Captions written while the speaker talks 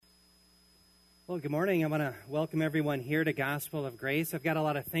Well, good morning. I want to welcome everyone here to Gospel of Grace. I've got a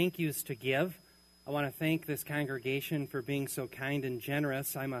lot of thank yous to give. I want to thank this congregation for being so kind and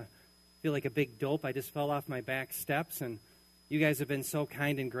generous. Feel like a big dope. I just fell off my back steps, and you guys have been so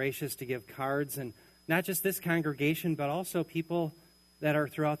kind and gracious to give cards, and not just this congregation, but also people that are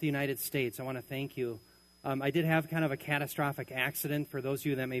throughout the United States. I want to thank you. I did have kind of a catastrophic accident. For those of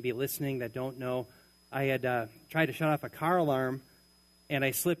you that may be listening that don't know, I had tried to shut off a car alarm, and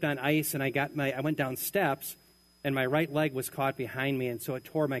I slipped on ice, and I went down steps, and my right leg was caught behind me, and so it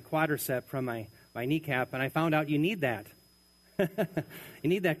tore my quadricep from my kneecap, and I found out you need that. You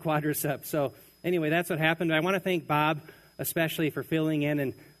need that quadricep. So anyway, that's what happened. I want to thank Bob, especially for filling in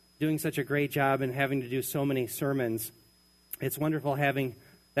and doing such a great job and having to do so many sermons. It's wonderful having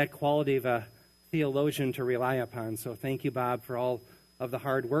that quality of a theologian to rely upon. So thank you, Bob, for all of the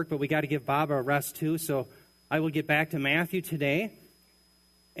hard work. But we got to give Bob a rest, too. So I will get back to Matthew today.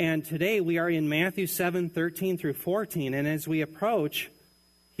 And today we are in Matthew 7:13 through 14. And as we approach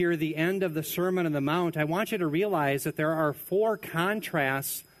here the end of the Sermon on the Mount, I want you to realize that there are four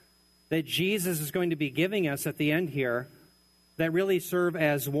contrasts that Jesus is going to be giving us at the end here that really serve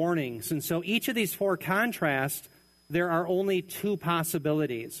as warnings. And so each of these four contrasts, there are only two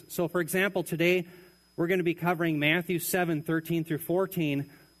possibilities. So for example, today we're going to be covering Matthew 7:13 through 14,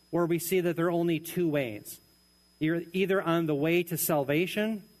 where we see that there are only two ways. You're either on the way to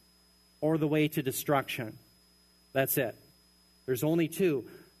salvation or the way to destruction. That's it. There's only two.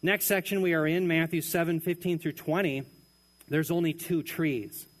 Next section we are in, Matthew 7:15 through 20, there's only two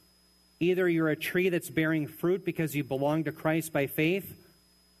trees. Either you're a tree that's bearing fruit because you belong to Christ by faith,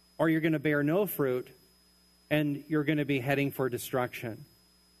 or you're going to bear no fruit and you're going to be heading for destruction.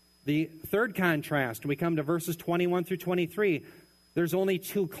 The third contrast, we come to verses 21 through 23. There's only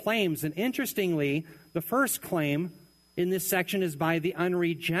two claims. And interestingly, the first claim in this section is by the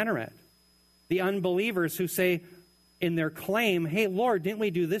unregenerate, the unbelievers who say in their claim, hey, Lord, didn't we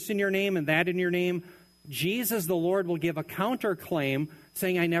do this in your name and that in your name? Jesus, the Lord, will give a counterclaim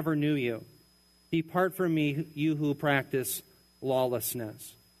saying, I never knew you. Depart from me, you who practice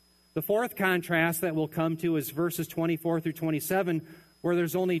lawlessness. The fourth contrast that we'll come to is verses 24 through 27, where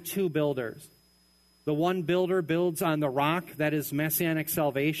there's only two builders. The one builder builds on the rock, that is messianic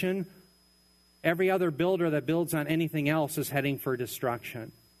salvation. Every other builder that builds on anything else is heading for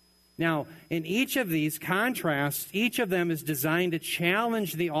destruction. Now, in each of these contrasts, each of them is designed to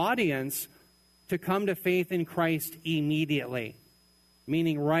challenge the audience to come to faith in Christ immediately,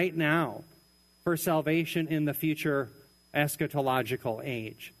 meaning right now, for salvation in the future eschatological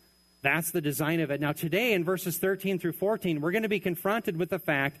age. That's the design of it. Now, today in verses 13 through 14, we're going to be confronted with the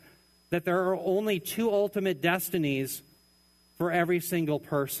fact that there are only two ultimate destinies for every single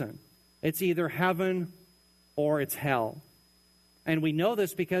person. It's either heaven or it's hell. And we know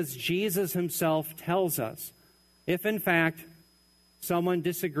this because Jesus himself tells us, if in fact someone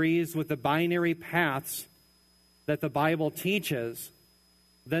disagrees with the binary paths that the Bible teaches,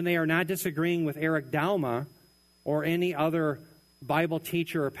 then they are not disagreeing with Eric Dalma or any other Bible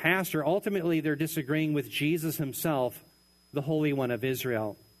teacher or pastor. Ultimately, they're disagreeing with Jesus himself, the Holy One of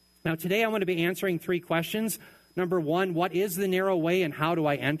Israel. Now, today I want to be answering three questions. Number one, what is the narrow way and how do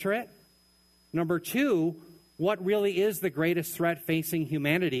I enter it? Number two, what really is the greatest threat facing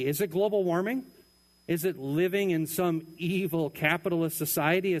humanity? Is it global warming? Is it living in some evil capitalist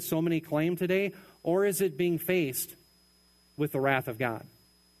society, as so many claim today? Or is it being faced with the wrath of God?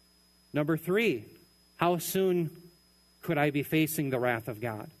 Number three, how soon could I be facing the wrath of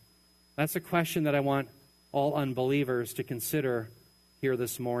God? That's a question that I want all unbelievers to consider here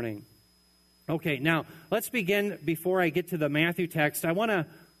this morning. Okay, now let's begin. Before I get to the Matthew text, I want to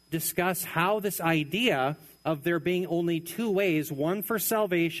discuss how this idea of there being only two ways, one for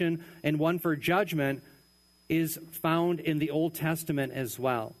salvation and one for judgment, is found in the Old Testament as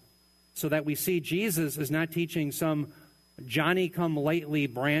well. So that we see Jesus is not teaching some Johnny-come-lately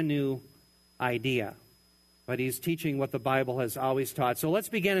brand new idea, but he's teaching what the Bible has always taught. So let's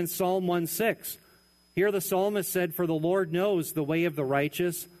begin in Psalm 1:6. Here the psalmist said, for the Lord knows the way of the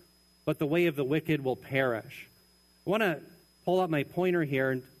righteous, but the way of the wicked will perish. I want to pull up my pointer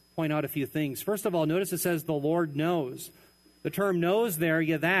here and point out a few things. First of all, notice it says the Lord knows. The term knows there,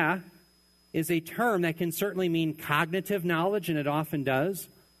 yadah, is a term that can certainly mean cognitive knowledge, and it often does,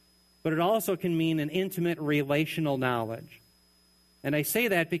 but it also can mean an intimate relational knowledge. And I say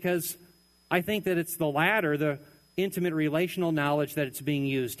that because I think that it's the latter, the intimate relational knowledge, that it's being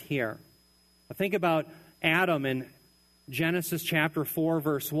used here. Think about Adam in Genesis chapter 4,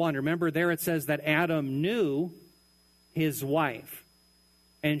 verse 1. Remember there it says that Adam knew his wife,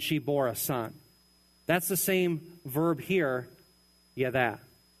 and she bore a son. That's the same verb here, yadah.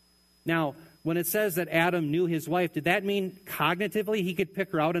 Now, when it says that Adam knew his wife, did that mean cognitively he could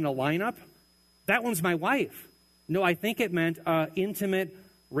pick her out in a lineup? That one's my wife. No, I think it meant intimate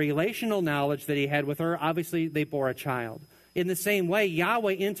relational knowledge that he had with her. Obviously, they bore a child. In the same way,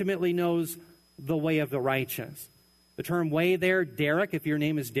 Yahweh intimately knows the way of the righteous. The term way there, Derek, if your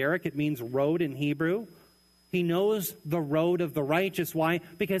name is Derek, it means road in Hebrew. He knows the road of the righteous. Why?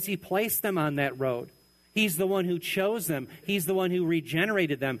 Because he placed them on that road. He's the one who chose them. He's the one who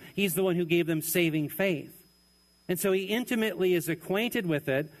regenerated them. He's the one who gave them saving faith. And so he intimately is acquainted with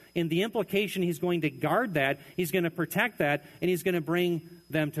it. In the implication, he's going to guard that, he's going to protect that, and he's going to bring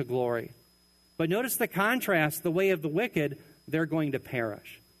them to glory. But notice the contrast, the way of the wicked, they're going to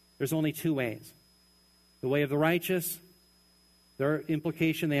perish. There's only two ways. The way of the righteous, their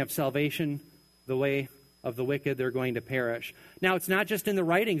implication, they have salvation. The way of the wicked, they're going to perish. Now, it's not just in the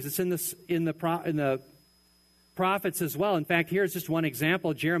writings, it's in the prophets as well. In fact, here's just one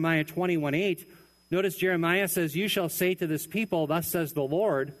example, Jeremiah 21:8. Notice Jeremiah says, "You shall say to this people, thus says the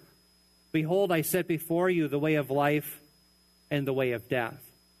Lord, behold, I set before you the way of life and the way of death."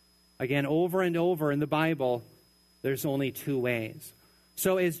 Again, over and over in the Bible, there's only two ways.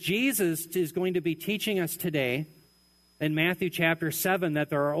 So as Jesus is going to be teaching us today in Matthew chapter 7 that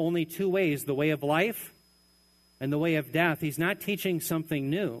there are only two ways, the way of life and the way of death, he's not teaching something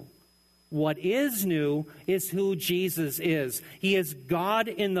new. What is new is who Jesus is. He is God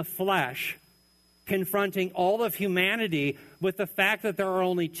in the flesh, confronting all of humanity with the fact that there are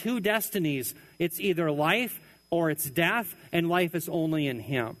only two destinies. It's either life or it's death, and life is only in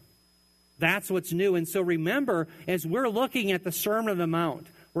him. That's what's new. And so remember, as we're looking at the Sermon on the Mount,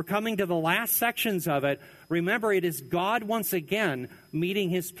 we're coming to the last sections of it. Remember, it is God once again meeting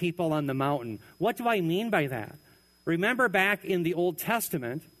his people on the mountain. What do I mean by that? Remember back in the Old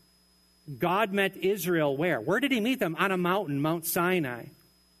Testament, God met Israel where? Where did he meet them? On a mountain, Mount Sinai.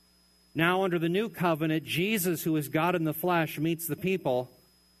 Now, under the new covenant, Jesus, who is God in the flesh, meets the people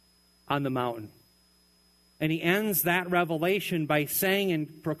on the mountain. And he ends that revelation by saying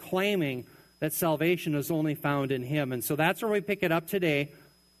and proclaiming that salvation is only found in him. And so that's where we pick it up today.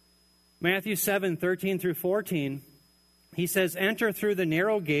 Matthew 7:13 through 14, he says, "Enter through the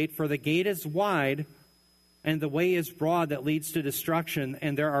narrow gate, for the gate is wide, and the way is broad that leads to destruction,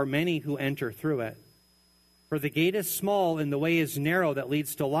 and there are many who enter through it. For the gate is small, and the way is narrow that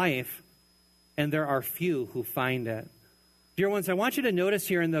leads to life, and there are few who find it." Dear ones, I want you to notice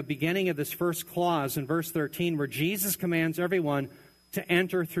here in the beginning of this first clause in verse 13 where Jesus commands everyone to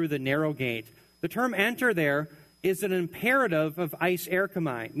enter through the narrow gate. The term enter there is an imperative of eis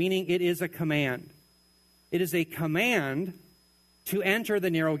erchomai, meaning it is a command. It is a command to enter the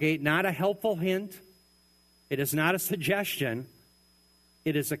narrow gate, not a helpful hint. It is not a suggestion.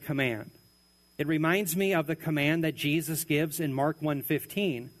 It is a command. It reminds me of the command that Jesus gives in Mark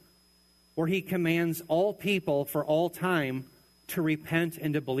 1:15, where he commands all people for all time to repent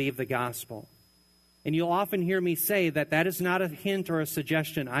and to believe the gospel. And you'll often hear me say that that is not a hint or a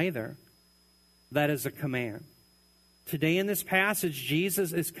suggestion either. That is a command. Today in this passage,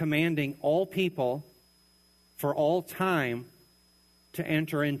 Jesus is commanding all people for all time to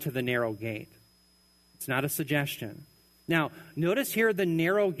enter into the narrow gate. It's not a suggestion. Now, notice here the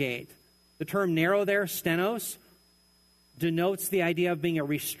narrow gate. The term narrow there, stenos, denotes the idea of being a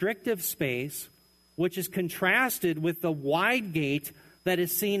restrictive space, which is contrasted with the wide gate that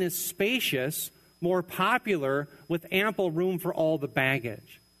is seen as spacious, more popular, with ample room for all the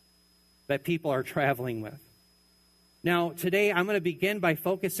baggage that people are traveling with. Now, today I'm going to begin by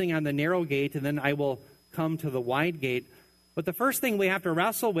focusing on the narrow gate, and then I will come to the wide gate. But the first thing we have to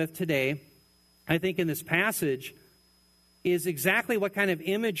wrestle with today, I think in this passage, is exactly what kind of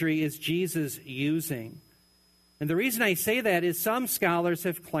imagery is Jesus using. And the reason I say that is some scholars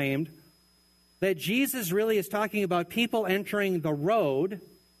have claimed that Jesus really is talking about people entering the road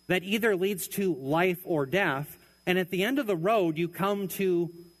that either leads to life or death, and at the end of the road you come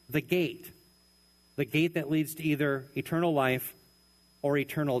to the gate that leads to either eternal life or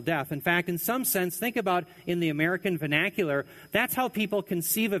eternal death. In fact, in some sense, think about in the American vernacular, that's how people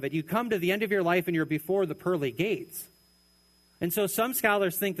conceive of it. You come to the end of your life and you're before the pearly gates. And so some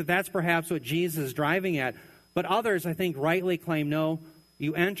scholars think that that's perhaps what Jesus is driving at. But others, I think, rightly claim, no,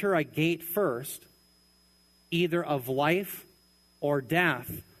 you enter a gate first, either of life or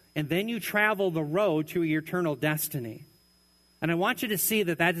death, and then you travel the road to your eternal destiny. And I want you to see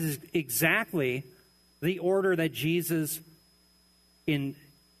that that is exactly the order that Jesus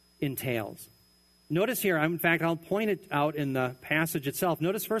entails. Notice here, in fact, I'll point it out in the passage itself.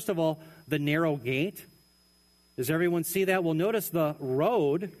 Notice, first of all, the narrow gate. Does everyone see that? Well, notice the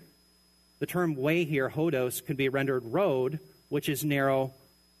road. The term way here, hodos, can be rendered road, which is narrow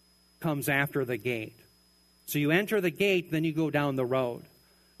comes after the gate. So you enter the gate, then you go down the road.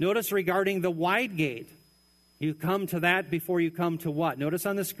 Notice regarding the wide gate, you come to that before you come to what? Notice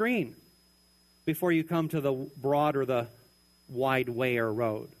on the screen. Before you come to the broad or the wide way or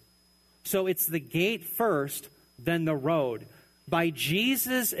road. So it's the gate first, then the road. By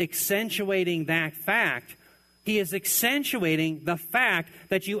Jesus accentuating that fact, he is accentuating the fact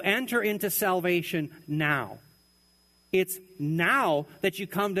that you enter into salvation now. It's now that you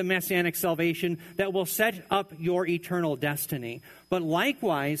come to messianic salvation that will set up your eternal destiny. But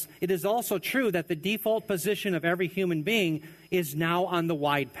likewise, it is also true that the default position of every human being is now on the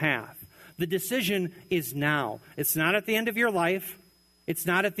wide path. The decision is now. It's not at the end of your life. It's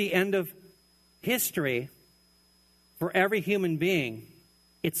not at the end of history. For every human being,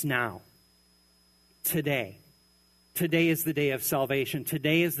 it's now. Today. Today is the day of salvation.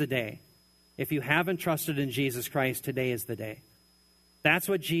 Today is the day. If you haven't trusted in Jesus Christ, today is the day. That's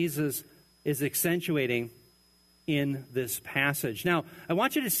what Jesus is accentuating in this passage. Now, I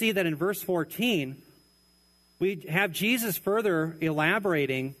want you to see that in verse 14, we have Jesus further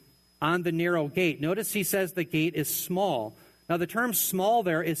elaborating on the narrow gate. Notice he says the gate is small. Now, the term small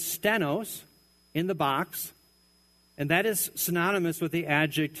there is stenos in the box, and that is synonymous with the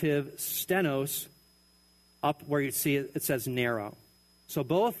adjective stenos up where you see it says narrow. So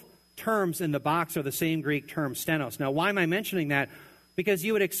both terms in the box are the same Greek term, stenos. Now, why am I mentioning that? Because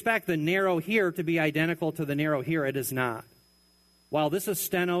you would expect the narrow here to be identical to the narrow here. It is not. While this is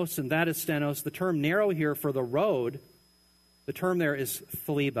stenos and that is stenos, the term narrow here for the road, the term there is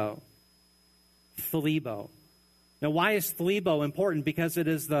thlebo. Thlebo. Now, why is thlebo important? Because it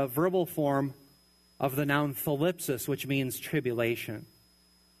is the verbal form of the noun thlipsis, which means tribulation.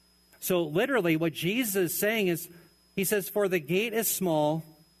 So literally what Jesus is saying is, he says, for the gate is small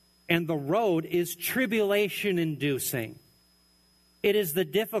and the road is tribulation-inducing. It is the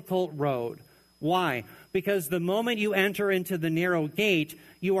difficult road. Why? Because the moment you enter into the narrow gate,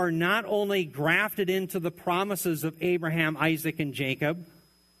 you are not only grafted into the promises of Abraham, Isaac, and Jacob,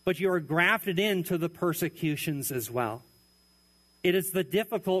 but you are grafted into the persecutions as well. It is the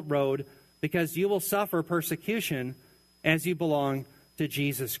difficult road because you will suffer persecution as you belong to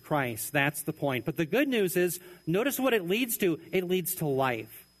Jesus Christ. That's the point. But the good news is, notice what it leads to. It leads to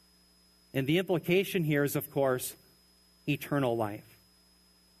life. And the implication here is, of course, eternal life.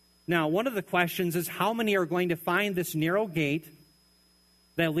 Now, one of the questions is how many are going to find this narrow gate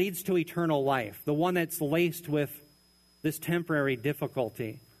that leads to eternal life, the one that's laced with this temporary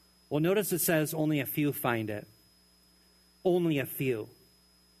difficulty? Well, notice it says only a few find it. Only a few.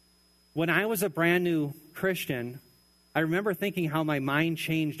 When I was a brand new Christian, I remember thinking how my mind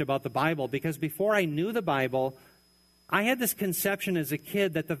changed about the Bible, because before I knew the Bible, I had this conception as a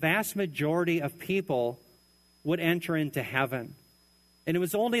kid that the vast majority of people would enter into heaven. And it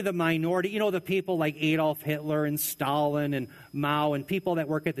was only the minority, the people like Adolf Hitler and Stalin and Mao and people that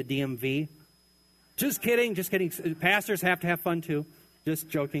work at the DMV. Just kidding. Pastors have to have fun too. Just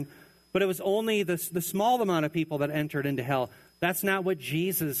joking. But it was only the small amount of people that entered into hell. That's not what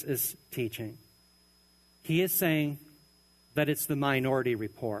Jesus is teaching. He is saying that it's the minority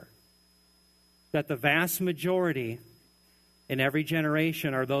report. That the vast majority in every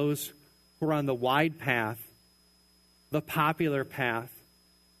generation are those who are on the wide path, the popular path,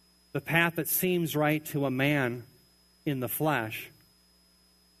 the path that seems right to a man in the flesh,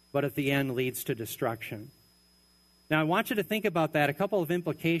 but at the end leads to destruction. Now, I want you to think about that, a couple of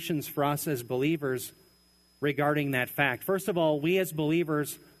implications for us as believers regarding that fact. First of all, we as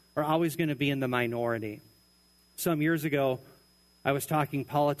believers are always going to be in the minority. Some years ago, I was talking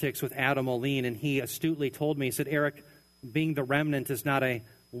politics with Adam Oline, and he astutely told me, he said, Eric, being the remnant is not a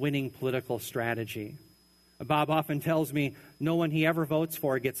winning political strategy. Bob often tells me no one he ever votes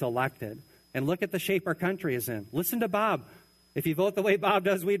for gets elected. And look at the shape our country is in. Listen to Bob. If you vote the way Bob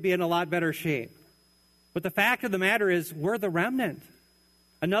does, we'd be in a lot better shape. But the fact of the matter is, we're the remnant.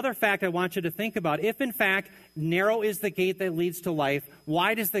 Another fact I want you to think about, if in fact narrow is the gate that leads to life,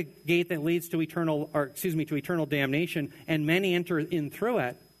 wide is the gate that leads to eternal damnation, and many enter in through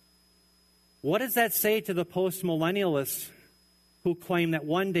it, what does that say to the post-millennialists who claim that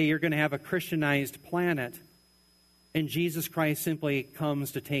one day you're going to have a Christianized planet and Jesus Christ simply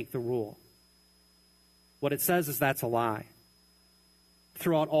comes to take the rule? What it says is that's a lie.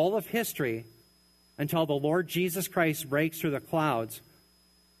 Throughout all of history, until the Lord Jesus Christ breaks through the clouds,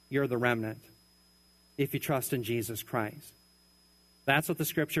 you're the remnant if you trust in Jesus Christ. That's what the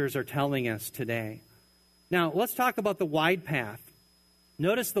Scriptures are telling us today. Now, let's talk about the wide path.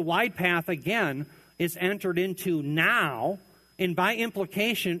 Notice the wide path, again, is entered into now, and by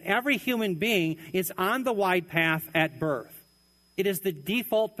implication, every human being is on the wide path at birth. It is the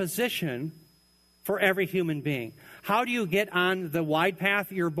default position for every human being. How do you get on the wide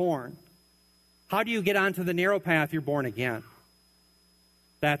path? You're born. How do you get onto the narrow path? You're born again.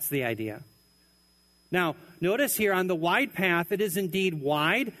 That's the idea. Now, notice here on the wide path, it is indeed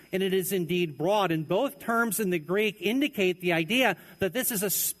wide and it is indeed broad. And both terms in the Greek indicate the idea that this is a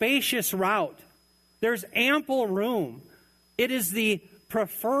spacious route. There's ample room. It is the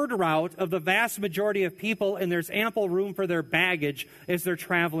preferred route of the vast majority of people, and there's ample room for their baggage as they're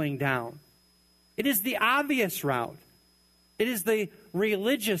traveling down. It is the obvious route. It is the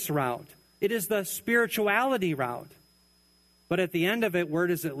religious route. It is the spirituality route. But at the end of it, where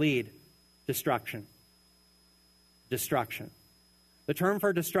does it lead? Destruction. Destruction. The term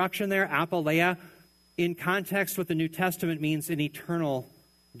for destruction there, apoleia, in context with the New Testament means an eternal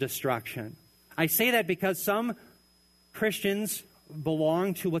destruction. I say that because some Christians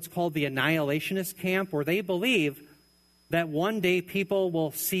belong to what's called the annihilationist camp, where they believe that one day people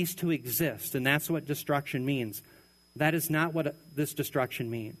will cease to exist, and that's what destruction means. That is not what this destruction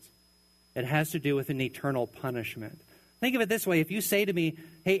means. It has to do with an eternal punishment. Think of it this way. If you say to me,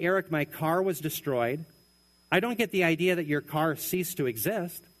 hey, Eric, my car was destroyed, I don't get the idea that your car ceased to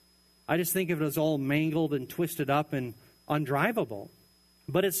exist. I just think of it as all mangled and twisted up and undrivable.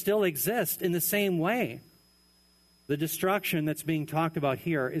 But it still exists in the same way. The destruction that's being talked about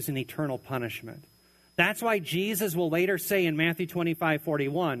here is an eternal punishment. That's why Jesus will later say in Matthew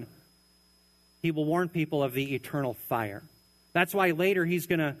 25:41, he will warn people of the eternal fire. That's why later he's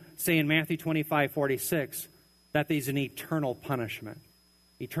going to say in Matthew 25:46 that there's an eternal punishment.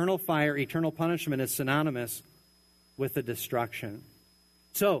 Eternal fire, eternal punishment is synonymous with the destruction.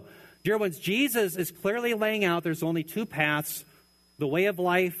 So, dear ones, Jesus is clearly laying out there's only two paths, the way of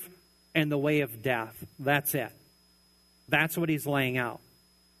life and the way of death. That's it. That's what he's laying out.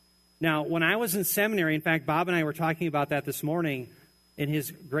 Now, when I was in seminary, in fact, Bob and I were talking about that this morning in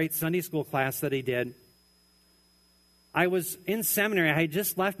his great Sunday school class that he did. I was in seminary. I had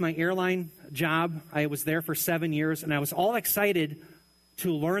just left my airline job. I was there for 7 years, and I was all excited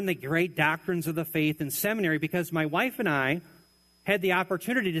to learn the great doctrines of the faith in seminary because my wife and I had the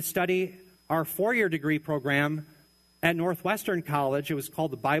opportunity to study our 4-year degree program at Northwestern College. It was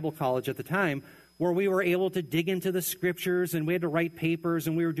called the Bible College at the time, where we were able to dig into the scriptures and we had to write papers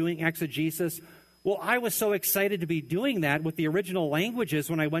and we were doing exegesis. Well, I was so excited to be doing that with the original languages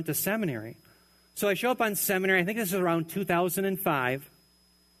when I went to seminary. So I show up on seminary, I think this is around 2005,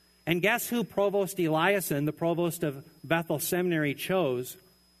 and guess who Provost Eliason, the provost of Bethel Seminary, chose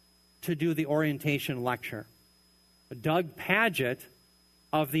to do the orientation lecture? Doug Pagitt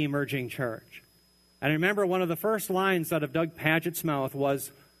of the Emerging Church. And I remember one of the first lines out of Doug Pagitt's mouth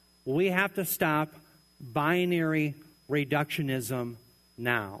was, we have to stop binary reductionism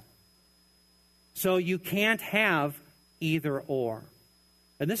now. So you can't have either or.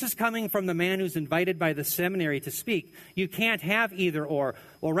 And this is coming from the man who's invited by the seminary to speak. You can't have either or.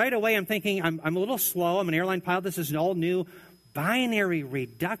 Well, right away I'm thinking, I'm a little slow. I'm an airline pilot. This is an all new binary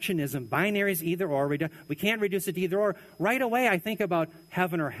reductionism. Binaries, either or. We can't reduce it to either or. Right away I think about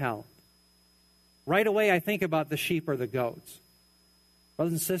heaven or hell. Right away I think about the sheep or the goats.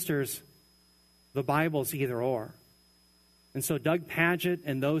 Brothers and sisters, the Bible's either or. And so Doug Pagitt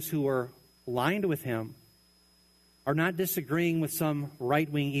and those who were aligned with him are not disagreeing with some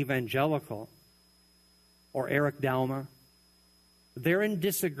right-wing evangelical or Eric Dalma. They're in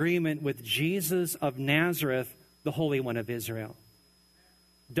disagreement with Jesus of Nazareth, the Holy One of Israel.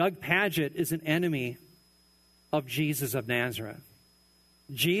 Doug Pagitt is an enemy of Jesus of Nazareth.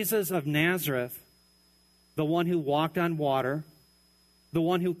 Jesus of Nazareth, the one who walked on water, the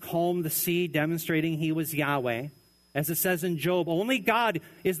one who calmed the sea, demonstrating he was Yahweh. As it says in Job, only God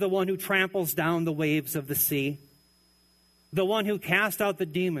is the one who tramples down the waves of the sea. The one who cast out the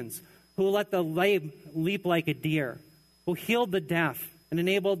demons, who let the lame leap like a deer, who healed the deaf and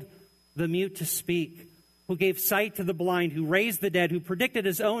enabled the mute to speak, who gave sight to the blind, who raised the dead, who predicted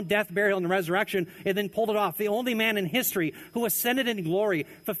his own death, burial, and resurrection, and then pulled it off. The only man in history who ascended in glory,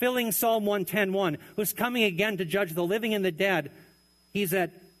 fulfilling Psalm 110:1, who's coming again to judge the living and the dead. He's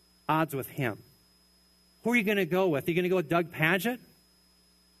at odds with him. Who are you going to go with? Are you going to go with Doug Pagitt?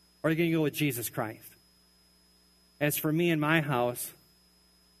 Or are you going to go with Jesus Christ? As for me and my house,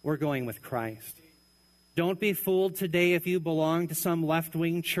 we're going with Christ. Don't be fooled today if you belong to some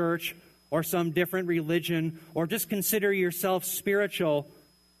left-wing church or some different religion, or just consider yourself spiritual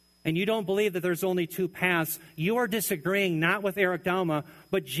and you don't believe that there's only two paths. You are disagreeing not with Eric Dalma,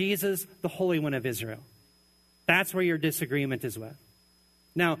 but Jesus, the Holy One of Israel. That's where your disagreement is with.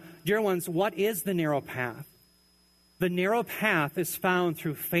 Now, dear ones, what is the narrow path? The narrow path is found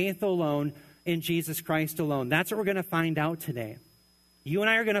through faith alone in Jesus Christ alone. That's what we're going to find out today. You and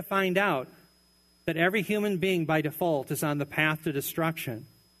I are going to find out that every human being by default is on the path to destruction.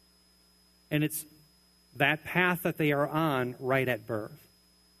 And it's that path that they are on right at birth.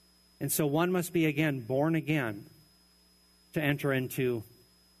 And so one must be, again, born again to enter into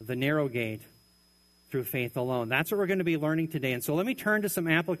the narrow gate through faith alone. That's what we're going to be learning today. And so let me turn to some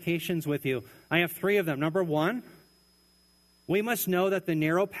applications with you. I have 3 of them. Number 1, we must know that the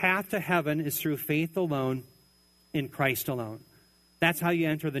narrow path to heaven is through faith alone in Christ alone. That's how you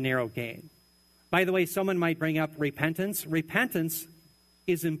enter the narrow gate. By the way, someone might bring up repentance. Repentance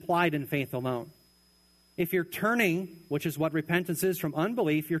is implied in faith alone. If you're turning, which is what repentance is, from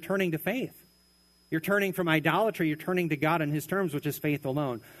unbelief, you're turning to faith. You're turning from idolatry, you're turning to God on His terms, which is faith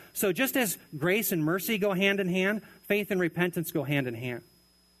alone. So just as grace and mercy go hand in hand, faith and repentance go hand in hand.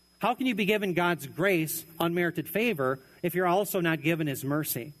 How can you be given God's grace, unmerited favor, if you're also not given His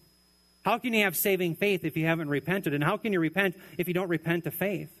mercy? How can you have saving faith if you haven't repented? And how can you repent if you don't repent to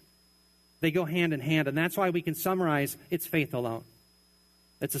faith? They go hand in hand, and that's why we can summarize it's faith alone.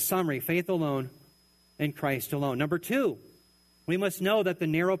 It's a summary, faith alone in Christ alone. Number 2, we must know that the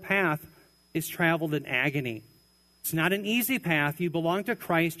narrow path is traveled in agony. It's not an easy path. You belong to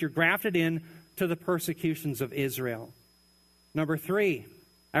Christ. You're grafted in to the persecutions of Israel. Number 3,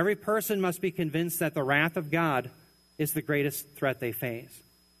 every person must be convinced that the wrath of God is the greatest threat they face.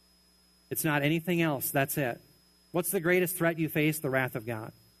 It's not anything else. That's it. What's the greatest threat you face? The wrath of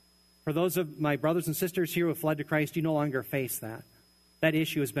God. For those of my brothers and sisters here who have fled to Christ, you no longer face that. That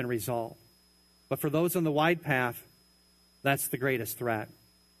issue has been resolved. But for those on the wide path, that's the greatest threat.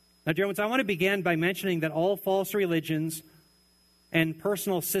 Now, dear ones, I want to begin by mentioning that all false religions and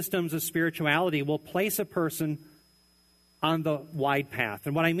personal systems of spirituality will place a person on the wide path.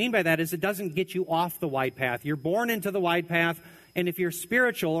 And what I mean by that is it doesn't get you off the wide path. You're born into the wide path, and if you're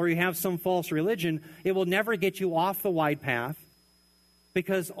spiritual or you have some false religion, it will never get you off the wide path,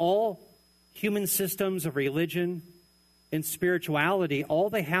 because all human systems of religion and spirituality, all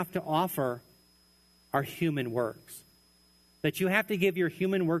they have to offer are human works. That you have to give your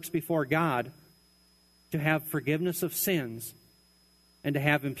human works before God to have forgiveness of sins and to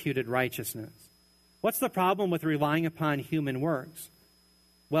have imputed righteousness. What's the problem with relying upon human works?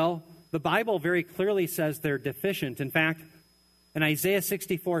 Well, the Bible very clearly says they're deficient. In fact, in Isaiah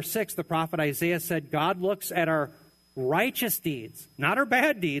 64:6, the prophet Isaiah said, God looks at our righteous deeds, not our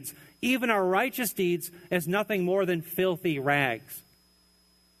bad deeds, even our righteous deeds, as nothing more than filthy rags.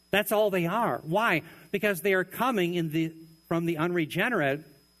 That's all they are. Why? Because they are coming from the unregenerate,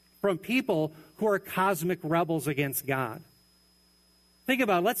 from people who are cosmic rebels against God. Think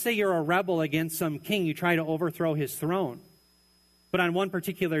about it. Let's say you're a rebel against some king. You try to overthrow his throne. But on one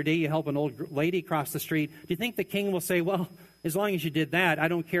particular day, you help an old lady cross the street. Do you think the king will say, well, as long as you did that, I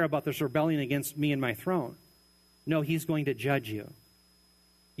don't care about this rebellion against me and my throne? No, he's going to judge you.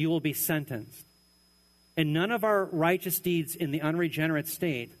 You will be sentenced. And none of our righteous deeds in the unregenerate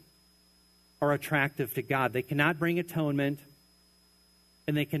state are attractive to God. They cannot bring atonement,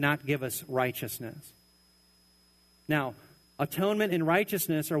 and they cannot give us righteousness. Now, atonement and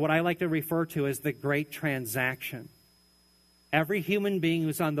righteousness are what I like to refer to as the great transaction. Every human being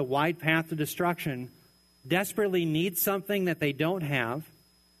who's on the wide path to destruction desperately needs something that they don't have,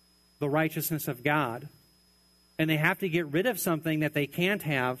 the righteousness of God, and they have to get rid of something that they can't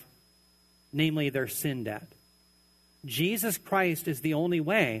have, namely their sin debt. Jesus Christ is the only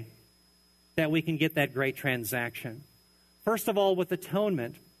way that we can get that great transaction. First of all, with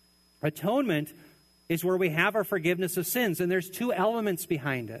atonement. Atonement is where we have our forgiveness of sins, and there's 2 elements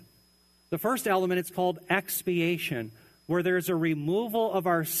behind it. The first element is called expiation, where there's a removal of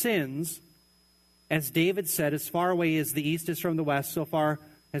our sins. As David said, as far away as the east is from the west, so far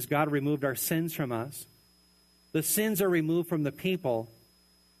has God removed our sins from us. The sins are removed from the people,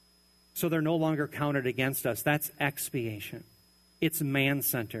 so they're no longer counted against us. That's expiation. It's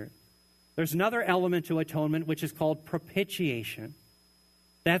man-centered. There's another element to atonement, which is called propitiation.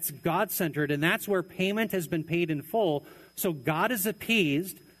 That's God-centered, and that's where payment has been paid in full. So God is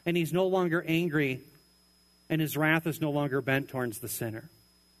appeased, and he's no longer angry, and his wrath is no longer bent towards the sinner.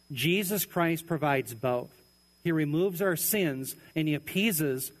 Jesus Christ provides both. He removes our sins, and he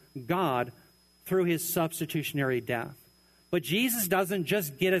appeases God through his substitutionary death. But Jesus doesn't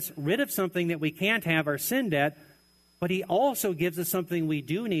just get us rid of something that we can't have, our sin debt, but he also gives us something we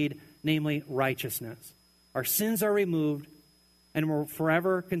do need, namely righteousness. Our sins are removed, and we're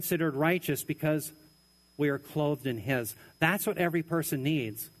forever considered righteous because we are clothed in his. That's what every person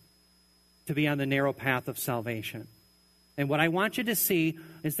needs to be on the narrow path of salvation. And what I want you to see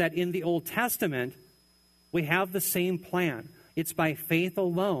is that in the Old Testament, we have the same plan. It's by faith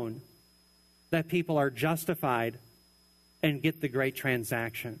alone that people are justified and get the great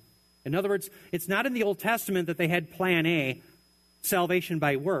transaction. In other words, it's not in the Old Testament that they had plan A, salvation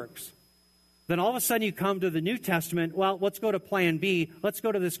by works. Then all of a sudden you come to the New Testament, well, let's go to plan B. Let's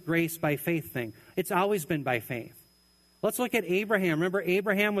go to this grace by faith thing. It's always been by faith. Let's look at Abraham. Remember,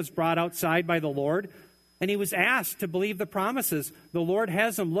 Abraham was brought outside by the Lord, and he was asked to believe the promises. The Lord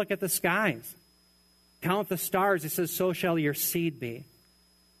has him look at the skies. Count the stars. It says, so shall your seed be.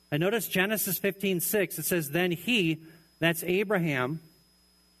 And notice Genesis 15:6. It says, then he, that's Abraham,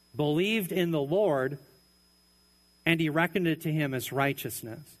 believed in the Lord, and he reckoned it to him as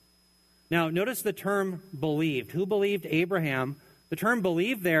righteousness. Now, notice the term believed. Who believed Abraham? The term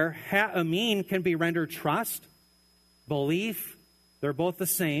believe there, amin, can be rendered trust, belief. They're both the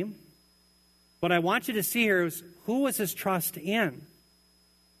same. What I want you to see here is, who was his trust in?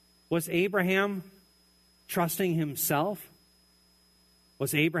 Was Abraham trusting himself?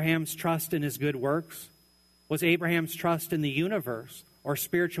 Was Abraham's trust in his good works? Was Abraham's trust in the universe or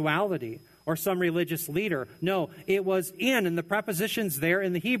spirituality or some religious leader? No, it was in, and the preposition's there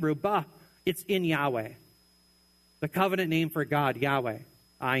in the Hebrew, bah, it's in Yahweh. The covenant name for God, Yahweh,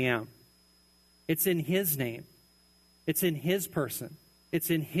 I am. It's in his name. It's in his person. It's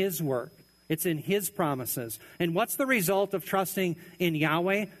in his work. It's in his promises. And what's the result of trusting in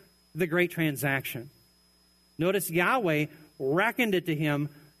Yahweh? The great transaction. Notice Yahweh reckoned it to him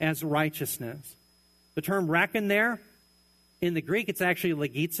as righteousness. The term reckon there, in the Greek, it's actually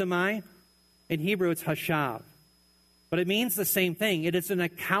legizomai. In Hebrew, it's hashav. But it means the same thing. It is an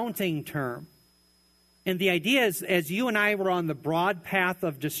accounting term. And the idea is, as you and I were on the broad path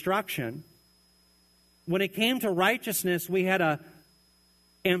of destruction, when it came to righteousness, we had a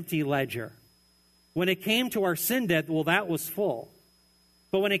empty ledger. When it came to our sin debt, well, that was full.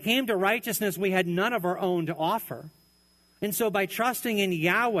 But when it came to righteousness, we had none of our own to offer. And so by trusting in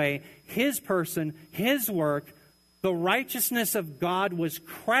Yahweh, his person, his work, the righteousness of God was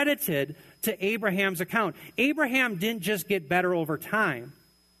credited to Abraham's account. Abraham didn't just get better over time.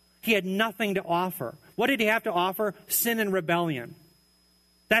 He had nothing to offer. What did he have to offer? Sin and rebellion.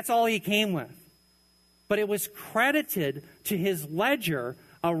 That's all he came with. But it was credited to his ledger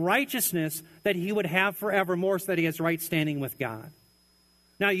a righteousness that he would have forevermore, so that he has right standing with God.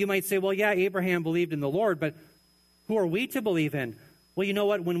 Now you might say, well, yeah, Abraham believed in the Lord, but who are we to believe in? Well, you know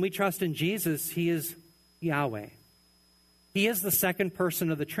what? When we trust in Jesus, he is Yahweh. He is the second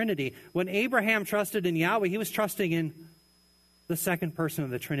person of the Trinity. When Abraham trusted in Yahweh, he was trusting in the second person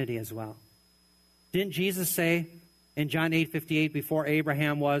of the Trinity as well. Didn't Jesus say in John 8:58, before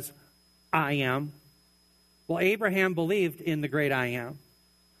Abraham was, I am? Well, Abraham believed in the great I am.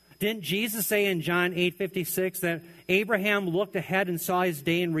 Didn't Jesus say in John 8:56 that Abraham looked ahead and saw his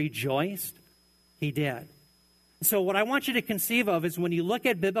day and rejoiced? He did. So what I want you to conceive of is, when you look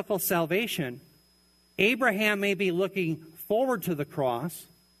at biblical salvation, Abraham may be looking forward to the cross,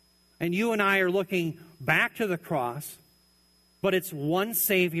 and you and I are looking back to the cross, but it's one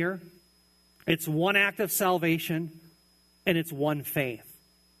Savior, it's one act of salvation, and it's one faith.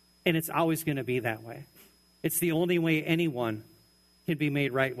 And it's always going to be that way. It's the only way anyone can be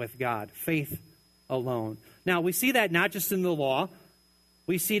made right with God, faith alone. Now, we see that not just in the law,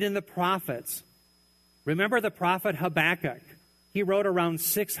 we see it in the prophets. Remember the prophet Habakkuk. He wrote around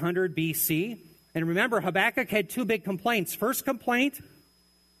 600 BC. And remember, Habakkuk had two big complaints. First complaint,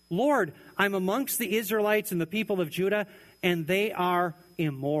 Lord, I'm amongst the Israelites and the people of Judah, and they are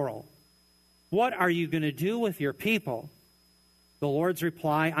immoral. What are you going to do with your people? The Lord's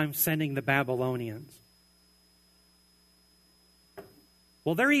reply, I'm sending the Babylonians.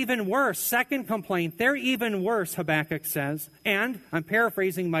 Well, they're even worse. Second complaint, they're even worse, Habakkuk says. And, I'm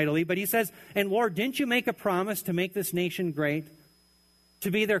paraphrasing mightily, but he says, and Lord, didn't you make a promise to make this nation great? To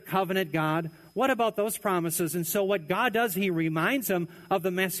be their covenant God? What about those promises? And so what God does, he reminds them of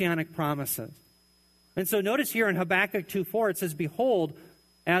the messianic promises. And so notice here in Habakkuk 2:4, it says, behold,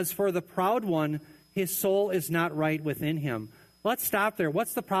 as for the proud one, his soul is not right within him. Let's stop there.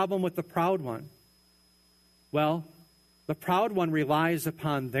 What's the problem with the proud one? Well, the proud one relies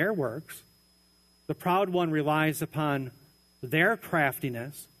upon their works. The proud one relies upon their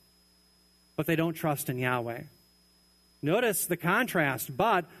craftiness, but they don't trust in Yahweh. Notice the contrast,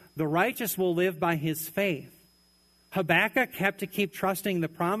 but the righteous will live by his faith. Habakkuk kept to keep trusting the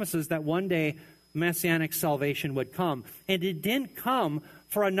promises that one day messianic salvation would come. And it didn't come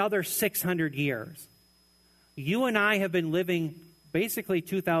for another 600 years. You and I have been living basically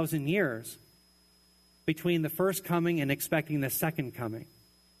 2,000 years between the first coming and expecting the second coming.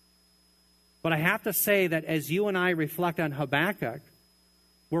 But I have to say that as you and I reflect on Habakkuk,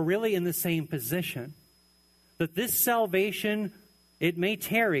 we're really in the same position. That this salvation, it may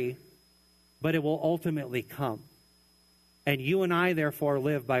tarry, but it will ultimately come. And you and I, therefore,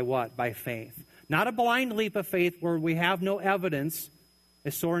 live by what? By faith. Not a blind leap of faith where we have no evidence,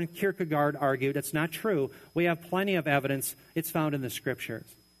 as Soren Kierkegaard argued. It's not true. We have plenty of evidence. It's found in the Scriptures.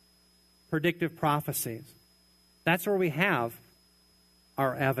 Predictive prophecies. That's where we have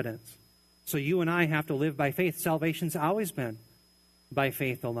our evidence. So you and I have to live by faith. Salvation's always been by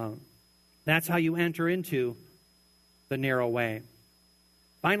faith alone. That's how you enter into the narrow way.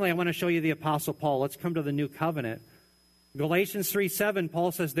 Finally, I want to show you the Apostle Paul. Let's come to the New Covenant. Galatians 3:7,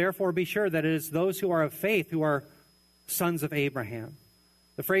 Paul says, "Therefore be sure that it is those who are of faith who are sons of Abraham."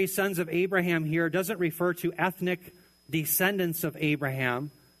 The phrase sons of Abraham here doesn't refer to ethnic descendants of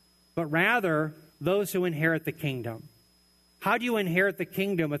Abraham, but rather those who inherit the kingdom. How do you inherit the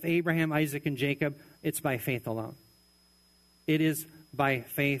kingdom with Abraham, Isaac, and Jacob? It's by faith alone. It is by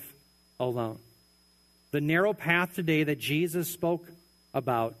faith alone. The narrow path today that Jesus spoke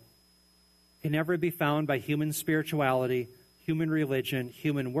about can never be found by human spirituality, human religion,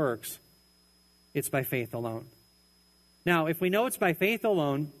 human works. It's by faith alone. Now, if we know it's by faith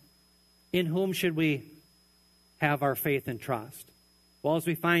alone, in whom should we have our faith and trust? Well, as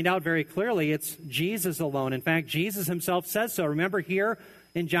we find out very clearly, it's Jesus alone. In fact, Jesus himself says so. Remember here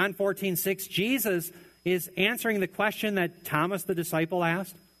in John 14:6, Jesus is answering the question that Thomas the disciple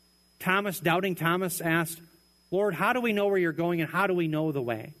asked. Doubting Thomas asked, "Lord, how do we know where you're going and how do we know the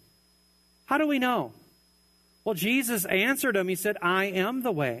way?" How do we know? Well, Jesus answered him. He said, "I am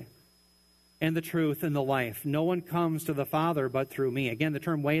the way and the truth and the life. No one comes to the Father but through me." Again, the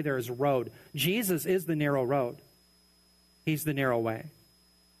term way there is road. Jesus is the narrow road. He's the narrow way.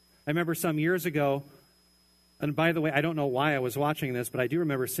 I remember some years ago, and by the way, I don't know why I was watching this, but I do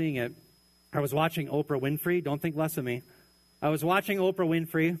remember seeing it. I was watching Oprah Winfrey. Don't think less of me. I was watching Oprah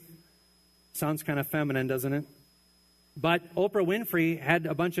Winfrey. Sounds kind of feminine, doesn't it? But Oprah Winfrey had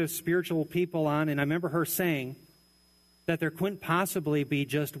a bunch of spiritual people on, and I remember her saying that there couldn't possibly be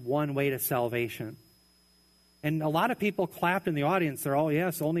just one way to salvation. And a lot of people clapped in the audience. They're all,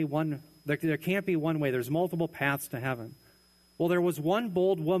 yes, only one. There can't be one way. There's multiple paths to heaven. Well, there was one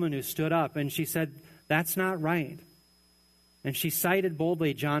bold woman who stood up, and she said, "That's not right." And she cited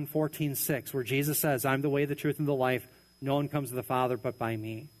boldly John 14:6, where Jesus says, "I'm the way, the truth, and the life. No one comes to the Father but by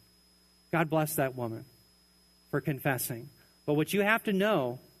me." God bless that woman for confessing. But what you have to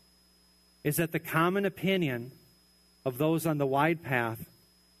know is that the common opinion of those on the wide path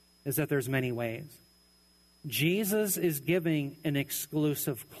is that there's many ways. Jesus is giving an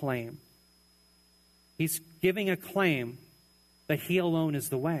exclusive claim. He's giving a claim that he alone is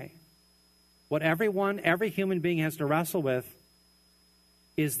the way. What every human being has to wrestle with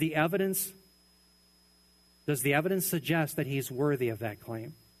is the evidence. Does the evidence suggest that he's worthy of that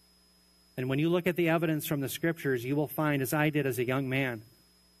claim? And when you look at the evidence from the Scriptures, you will find, as I did as a young man,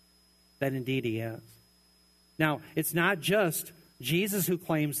 that indeed he is. Now, it's not just Jesus who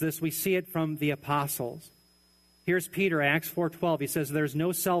claims this. We see it from the apostles. Here's Peter, Acts 4:12. He says, there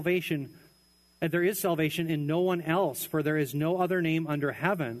is salvation in no one else, for there is no other name under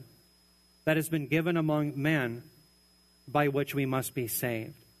heaven that has been given among men by which we must be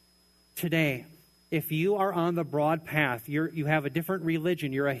saved. Today, if you are on the broad path, you have a different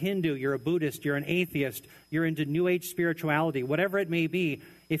religion, you're a Hindu, you're a Buddhist, you're an atheist, you're into New Age spirituality, whatever it may be,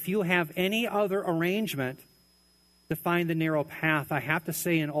 if you have any other arrangement to find the narrow path, I have to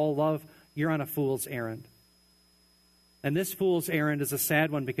say in all love, you're on a fool's errand. And this fool's errand is a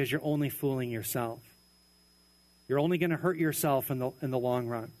sad one because you're only fooling yourself. You're only going to hurt yourself in the long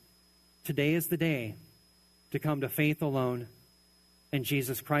run. Today is the day to come to faith alone and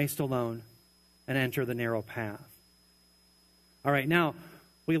Jesus Christ alone and enter the narrow path. All right, now,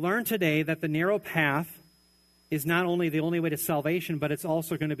 we learned today that the narrow path is not only the only way to salvation, but it's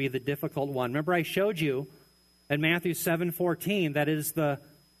also going to be the difficult one. Remember, I showed you in Matthew 7:14 that it is the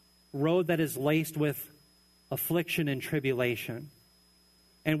road that is laced with affliction and tribulation.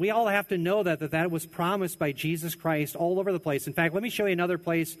 And we all have to know that was promised by Jesus Christ all over the place. In fact, let me show you another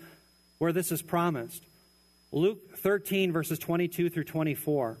place where this is promised. Luke 13, verses 22 through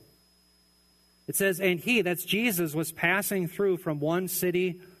 24. It says, "And he," that's Jesus, "was passing through from one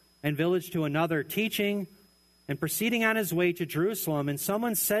city and village to another, teaching and proceeding on his way to Jerusalem. And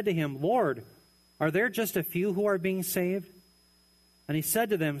someone said to him, 'Lord, are there just a few who are being saved?' And he said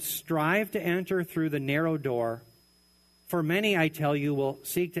to them, 'Strive to enter through the narrow door, for many, I tell you, will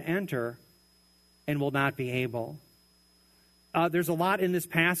seek to enter and will not be able.'" There's a lot in this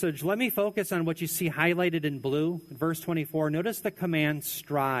passage. Let me focus on what you see highlighted in blue, verse 24. Notice the command,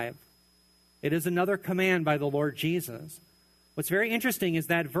 strive. It is another command by the Lord Jesus. What's very interesting is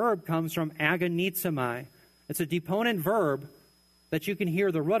that verb comes from agonizomai. It's a deponent verb that you can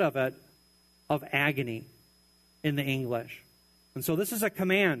hear the root of it, of agony in the English. And so this is a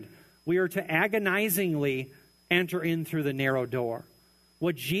command. We are to agonizingly enter in through the narrow door.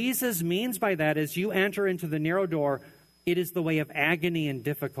 What Jesus means by that is you enter into the narrow door, it is the way of agony and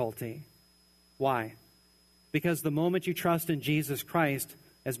difficulty. Why? Because the moment you trust in Jesus Christ,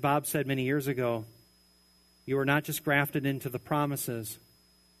 as Bob said many years ago, you are not just grafted into the promises,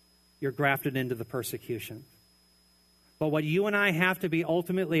 you're grafted into the persecution. But what you and I have to be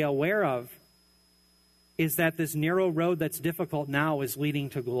ultimately aware of is that this narrow road that's difficult now is leading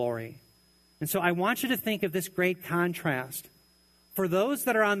to glory. And so I want you to think of this great contrast. For those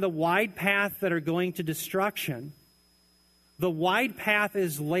that are on the wide path that are going to destruction, the wide path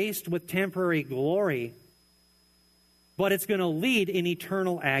is laced with temporary glory, but it's going to lead in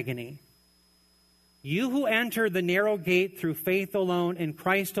eternal agony. You who enter the narrow gate through faith alone in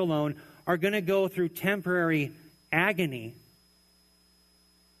Christ alone are going to go through temporary agony,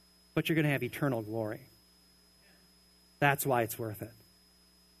 but you're going to have eternal glory. That's why it's worth it.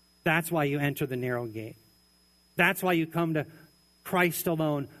 That's why you enter the narrow gate. That's why you come to Christ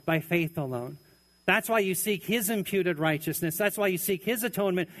alone, by faith alone. That's why you seek His imputed righteousness. That's why you seek His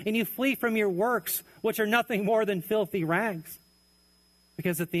atonement, and you flee from your works, which are nothing more than filthy rags.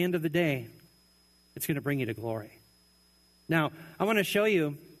 Because at the end of the day, it's going to bring you to glory. Now, I want to show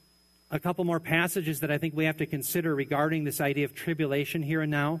you a couple more passages that I think we have to consider regarding this idea of tribulation here and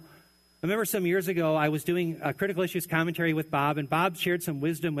now. I remember some years ago, I was doing a critical issues commentary with Bob, and Bob shared some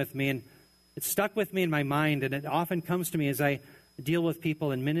wisdom with me, and it stuck with me in my mind, and it often comes to me as I deal with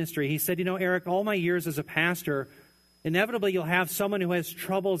people in ministry. He said, Eric, all my years as a pastor, inevitably you'll have someone who has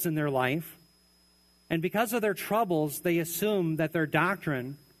troubles in their life, and because of their troubles, they assume that their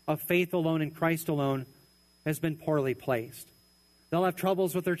doctrine of faith alone in Christ alone has been poorly placed. They'll have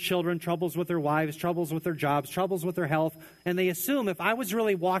troubles with their children, troubles with their wives, troubles with their jobs, troubles with their health, and they assume if I was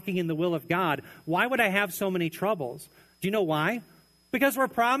really walking in the will of God, why would I have so many troubles? Do you know why? Because we're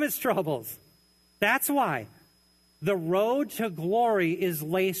promised troubles. That's why. The road to glory is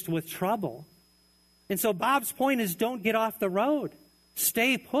laced with trouble. And so Bob's point is don't get off the road.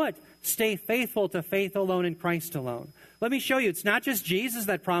 Stay put. Stay faithful to faith alone in Christ alone. Let me show you, it's not just Jesus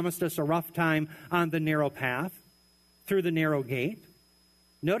that promised us a rough time on the narrow path, through the narrow gate.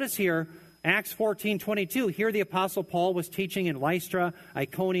 Notice here, Acts 14:22. Here the Apostle Paul was teaching in Lystra,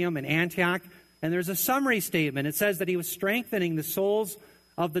 Iconium, and Antioch. And there's a summary statement. It says that he was strengthening the souls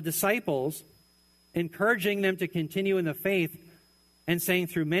of the disciples, encouraging them to continue in the faith, and saying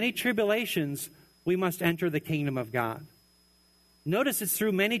through many tribulations we must enter the kingdom of God. Notice it's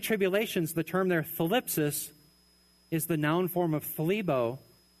through many tribulations. The term there, thalipsis, is the noun form of thlebo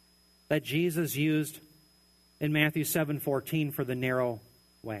that Jesus used in Matthew 7:14 for the narrow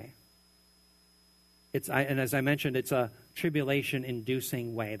way. And as I mentioned, it's a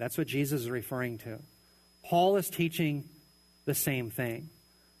tribulation-inducing way. That's what Jesus is referring to. Paul is teaching the same thing.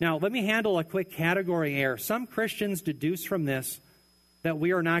 Now, let me handle a quick category error. Some Christians deduce from this that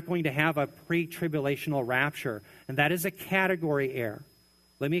we are not going to have a pre-tribulational rapture, and that is a category error.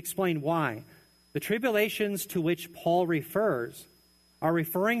 Let me explain why. The tribulations to which Paul refers are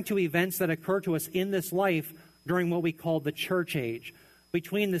referring to events that occur to us in this life during what we call the church age,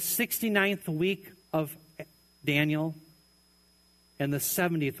 between the 69th week of Daniel and the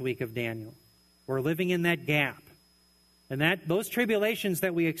 70th week of Daniel. We're living in that gap. And those tribulations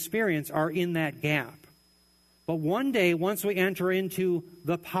that we experience are in that gap. But one day, once we enter into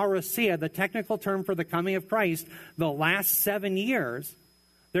the parousia, the technical term for the coming of Christ, the last 7 years,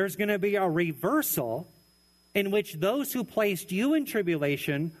 there's going to be a reversal in which those who placed you in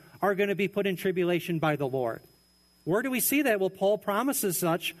tribulation are going to be put in tribulation by the Lord. Where do we see that? Well, Paul promises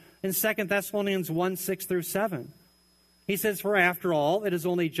such in 2 Thessalonians 1:6-7. He says, for after all, it is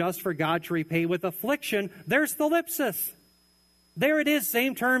only just for God to repay with affliction. There's thalipsis. There it is,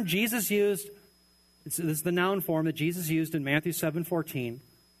 same term Jesus used. This is the noun form that Jesus used in Matthew 7:14.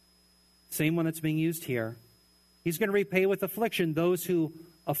 Same one that's being used here. He's going to repay with affliction those who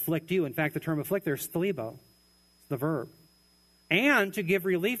afflict you. In fact, the term afflict there is thlebo. It's the verb. And to give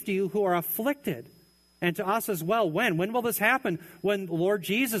relief to you who are afflicted. And to us as well. When? When will this happen? When the Lord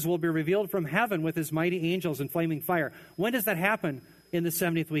Jesus will be revealed from heaven with his mighty angels in flaming fire. When does that happen? In the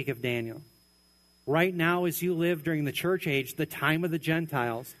 70th week of Daniel. Right now, as you live during the church age, the time of the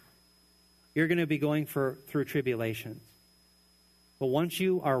Gentiles, you're going to be going through tribulations. But once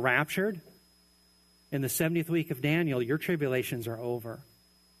you are raptured, in the 70th week of Daniel, your tribulations are over.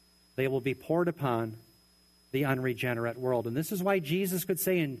 They will be poured upon the unregenerate world. And this is why Jesus could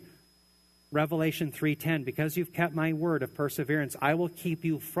say in Revelation 3:10, because you've kept my word of perseverance, I will keep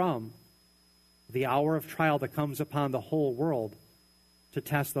you from the hour of trial that comes upon the whole world to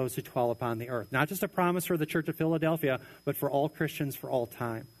test those who dwell upon the earth. Not just a promise for the church of Philadelphia, but for all Christians for all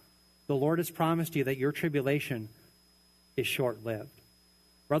time. The Lord has promised you that your tribulation is short-lived.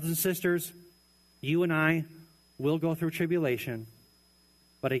 Brothers and sisters, you and I will go through tribulation,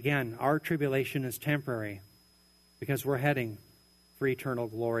 but again, our tribulation is temporary because we're heading for eternal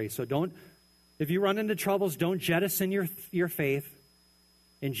glory. So if you run into troubles, don't jettison your faith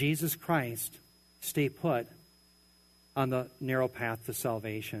in Jesus Christ. Stay put on the narrow path to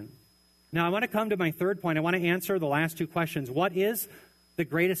salvation. Now, I want to come to my third point. I want to answer the last two questions. What is the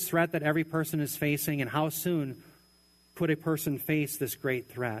greatest threat that every person is facing, and how soon could a person face this great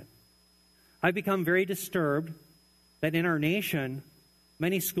threat? I've become very disturbed that in our nation,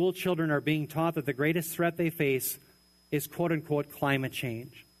 many school children are being taught that the greatest threat they face is quote-unquote climate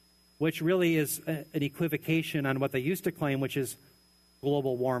change, which really is an equivocation on what they used to claim, which is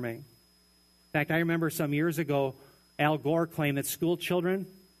global warming. In fact, I remember some years ago, Al Gore claimed that school children,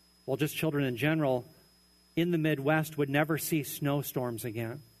 well, just children in general, in the Midwest would never see snowstorms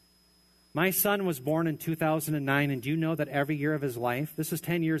again. My son was born in 2009, and do you know that every year of his life, this is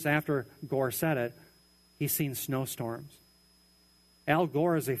 10 years after Gore said it, he's seen snowstorms. Al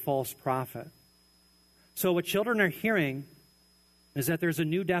Gore is a false prophet. So what children are hearing is that there's a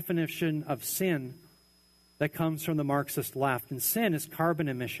new definition of sin that comes from the Marxist left. And sin is carbon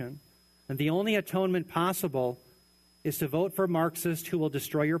emission. And the only atonement possible is to vote for Marxists who will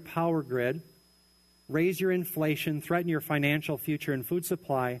destroy your power grid, raise your inflation, threaten your financial future and food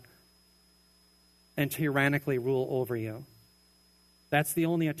supply, and tyrannically rule over you. That's the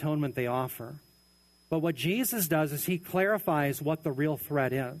only atonement they offer. But what Jesus does is he clarifies what the real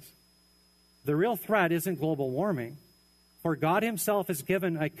threat is. The real threat isn't global warming. For God himself has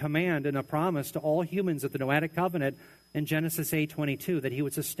given a command and a promise to all humans at the Noahic covenant in Genesis 8:22 that he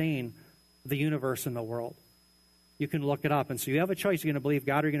would sustain the universe and the world. You can look it up. And so you have a choice. You're going to believe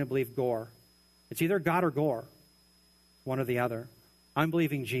God or you're going to believe Gore. It's either God or Gore, one or the other. I'm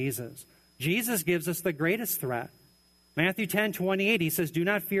believing Jesus. Jesus gives us the greatest threat. Matthew 10:28, he says, do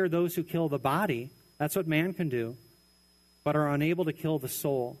not fear those who kill the body. That's what man can do, but are unable to kill the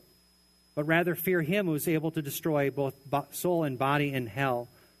soul. But rather fear him who is able to destroy both soul and body in hell.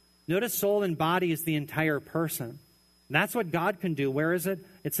 Notice soul and body is the entire person. That's what God can do. Where is it?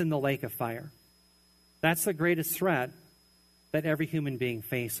 It's in the lake of fire. That's the greatest threat that every human being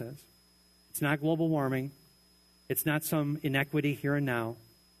faces. It's not global warming. It's not some inequity here and now.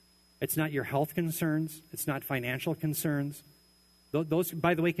 It's not your health concerns. It's not financial concerns. Those,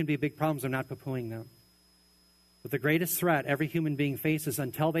 by the way, can be big problems. I'm not poo-pooing them. But the greatest threat every human being faces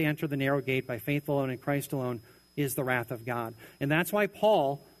until they enter the narrow gate by faith alone in Christ alone is the wrath of God. And that's why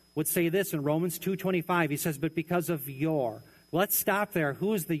Paul would say this in Romans 2:25. He says, but because of your. Let's stop there.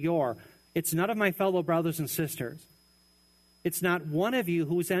 Who is the your? It's none of my fellow brothers and sisters. It's not one of you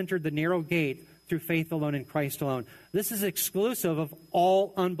who's entered the narrow gate through faith alone in Christ alone. This is exclusive of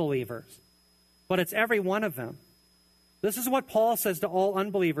all unbelievers. But it's every one of them. This is what Paul says to all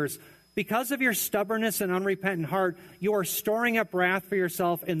unbelievers. Because of your stubbornness and unrepentant heart, you are storing up wrath for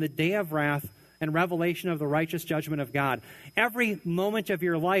yourself in the day of wrath and revelation of the righteous judgment of God. Every moment of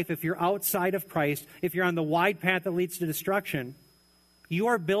your life, if you're outside of Christ, if you're on the wide path that leads to destruction, you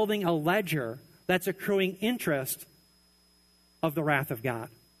are building a ledger that's accruing interest of the wrath of God.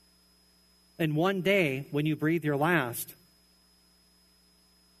 And one day, when you breathe your last,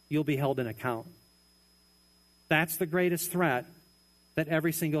 you'll be held in account. That's the greatest threat that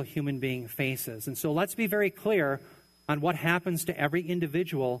every single human being faces. And so let's be very clear on what happens to every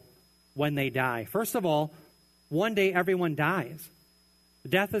individual when they die. First of all, one day everyone dies.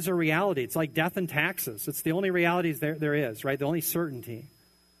 Death is a reality. It's like death and taxes. It's the only realities there is, right? The only certainty.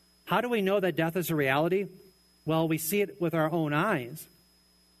 How do we know that death is a reality? Well, we see it with our own eyes.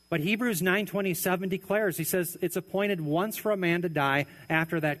 But Hebrews 9:27 declares, he says, it's appointed once for a man to die.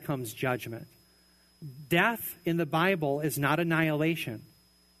 After that comes judgment. Death in the Bible is not annihilation.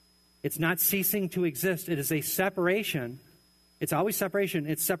 It's not ceasing to exist. It is a separation. It's always separation.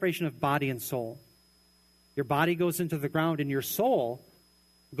 It's separation of body and soul. Your body goes into the ground and your soul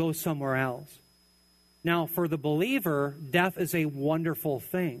goes somewhere else. Now, for the believer, death is a wonderful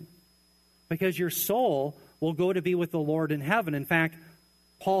thing because your soul will go to be with the Lord in heaven. In fact,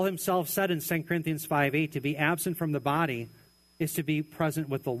 Paul himself said in 2 Corinthians 5:8, to be absent from the body is to be present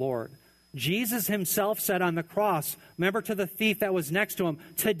with the Lord. Jesus himself said on the cross, remember to the thief that was next to him,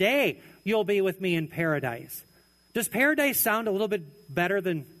 today you'll be with me in paradise. Does paradise sound a little bit better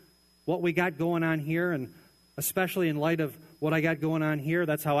than what we got going on here? And especially in light of what I got going on here,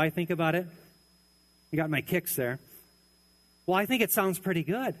 that's how I think about it. You got my kicks there. Well, I think it sounds pretty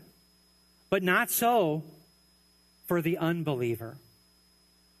good. But not so for the unbeliever.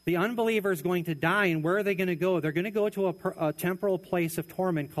 The unbeliever is going to die, and where are they going to go? They're going to go to a temporal place of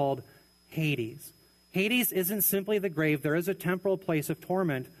torment called Hades. Hades isn't simply the grave. There is a temporal place of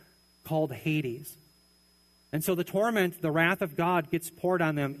torment called Hades. And so the torment, the wrath of God, gets poured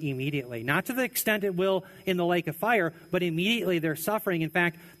on them immediately. Not to the extent it will in the lake of fire, but immediately they're suffering. In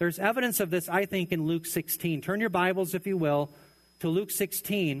fact, there's evidence of this, I think, in Luke 16. Turn your Bibles, if you will, to Luke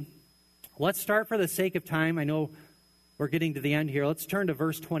 16. Let's start for the sake of time. I know we're getting to the end here. Let's turn to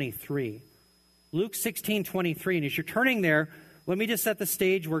verse 23. Luke 16:23. And as you're turning there, let me just set the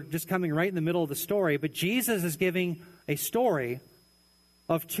stage. We're just coming right in the middle of the story. But Jesus is giving a story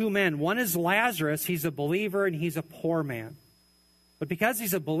of two men. One is Lazarus. He's a believer and he's a poor man. But because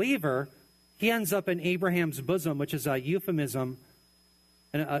he's a believer, he ends up in Abraham's bosom, which is a euphemism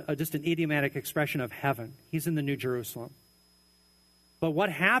and just an idiomatic expression of heaven. He's in the New Jerusalem. But what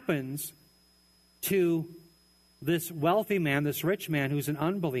happens to this wealthy man, this rich man who's an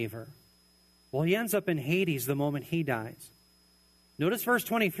unbeliever? Well, he ends up in Hades the moment he dies. Notice verse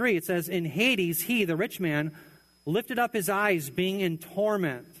 23. It says, in Hades, he, the rich man, lifted up his eyes, being in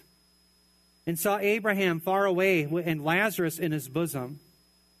torment, and saw Abraham far away and Lazarus in his bosom.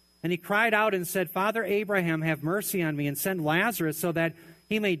 And he cried out and said, Father Abraham, have mercy on me, and send Lazarus so that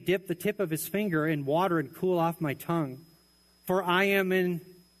he may dip the tip of his finger in water and cool off my tongue. For I am in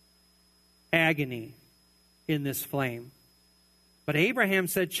agony in this flame. But Abraham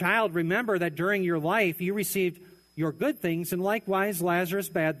said, Child, remember that during your life you received your good things, and likewise Lazarus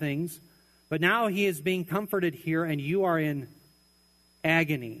bad things. But now he is being comforted here, and you are in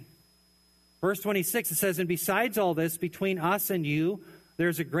agony. Verse 26, it says, and besides all this, between us and you,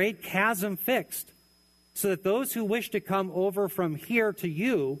 there's a great chasm fixed, so that those who wish to come over from here to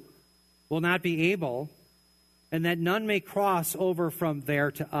you will not be able, and that none may cross over from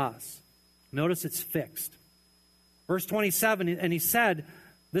there to us. Notice it's fixed. Verse 27, and he said,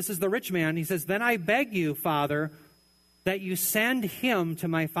 this is the rich man, he says, then I beg you, Father, that you send him to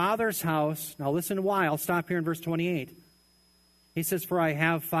my father's house. Now listen to why. I'll stop here in verse 28. He says, for I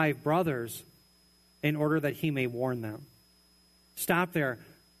have 5 brothers, in order that he may warn them. Stop there.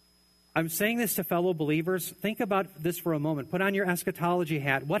 I'm saying this to fellow believers. Think about this for a moment. Put on your eschatology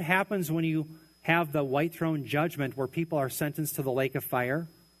hat. What happens when you have the white throne judgment where people are sentenced to the lake of fire?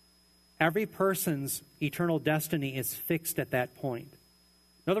 Every person's eternal destiny is fixed at that point.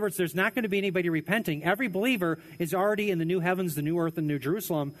 In other words, there's not going to be anybody repenting. Every believer is already in the new heavens, the new earth, and New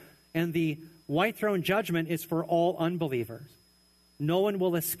Jerusalem, and the white throne judgment is for all unbelievers. No one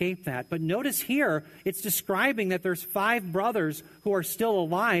will escape that. But notice here, it's describing that there's 5 brothers who are still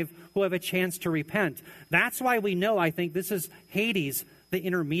alive who have a chance to repent. That's why we know, I think, this is Hades, the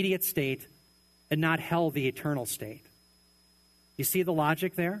intermediate state, and not hell, the eternal state. You see the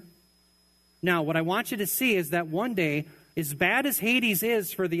logic there? Now, what I want you to see is that one day, as bad as Hades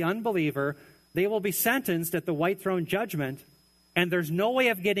is for the unbeliever, they will be sentenced at the white throne judgment, and there's no way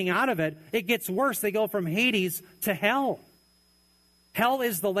of getting out of it. It gets worse. They go from Hades to hell. Hell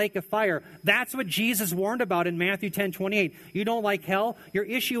is the lake of fire. That's what Jesus warned about in Matthew 10:28. You don't like hell? Your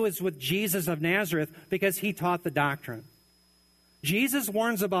issue is with Jesus of Nazareth because he taught the doctrine. Jesus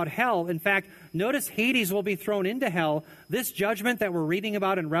warns about hell. In fact, notice Hades will be thrown into hell. This judgment that we're reading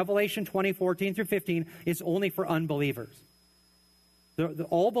about in Revelation 20:14 through 15 is only for unbelievers.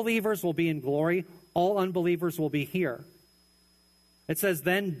 All believers will be in glory. All unbelievers will be here. It says,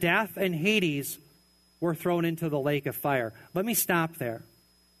 then death and Hades were thrown into the lake of fire. Let me stop there.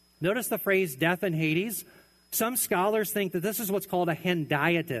 Notice the phrase death and Hades. Some scholars think that this is what's called a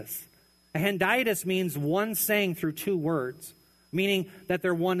hendiadys. A hendiadys means one saying through 2 words, meaning that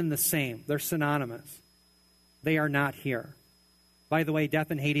they're one and the same. They're synonymous. They are not here. By the way,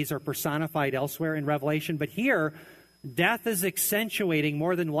 death and Hades are personified elsewhere in Revelation, but here, death is accentuating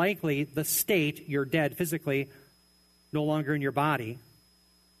more than likely the state you're dead physically, no longer in your body.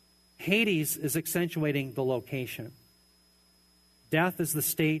 Hades is accentuating the location. Death is the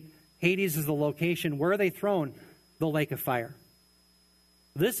state. Hades is the location. Where are they thrown? The lake of fire.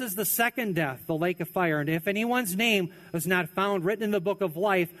 This is the second death, the lake of fire. And if anyone's name is not found written in the book of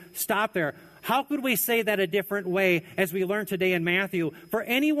life, stop there. How could we say that a different way as we learned today in Matthew? For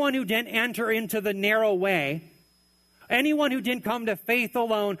anyone who didn't enter into the narrow way, anyone who didn't come to faith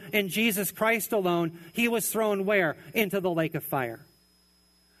alone in Jesus Christ alone, he was thrown where? Into the lake of fire.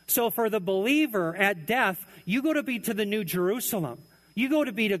 So for the believer at death, you go to be to the New Jerusalem. You go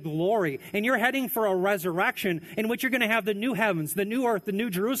to be to glory, and you're heading for a resurrection in which you're going to have the new heavens, the new earth, the new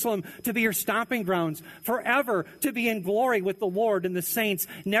Jerusalem to be your stomping grounds, forever to be in glory with the Lord and the saints,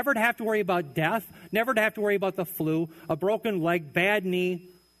 never to have to worry about death, never to have to worry about the flu, a broken leg, bad knee,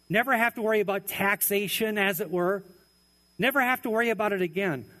 never have to worry about taxation, as it were. Never have to worry about it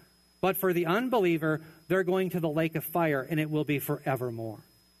again. But for the unbeliever, they're going to the lake of fire, and it will be forevermore.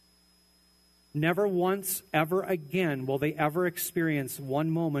 Never once, ever again will they ever experience one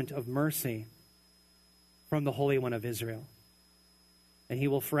moment of mercy from the Holy One of Israel. And he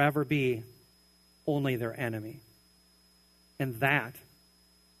will forever be only their enemy. And that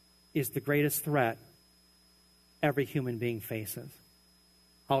is the greatest threat every human being faces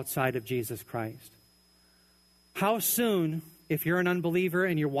outside of Jesus Christ. How soon, if you're an unbeliever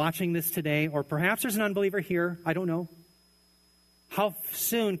and you're watching this today, or perhaps there's an unbeliever here, I don't know, how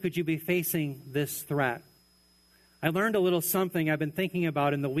soon could you be facing this threat? I learned a little something I've been thinking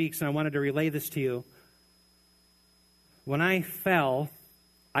about in the weeks, and I wanted to relay this to you. When I fell,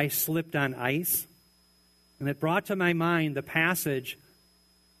 I slipped on ice, and it brought to my mind the passage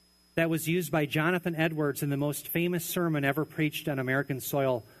that was used by Jonathan Edwards in the most famous sermon ever preached on American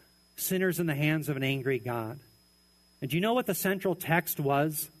soil, Sinners in the Hands of an Angry God. And do you know what the central text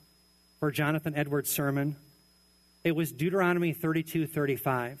was for Jonathan Edwards' sermon? It was Deuteronomy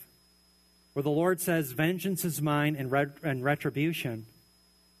 32:35, where the Lord says, "Vengeance is mine and retribution.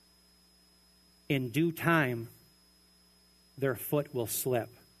 In due time, their foot will slip."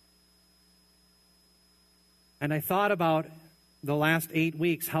 And I thought about the last 8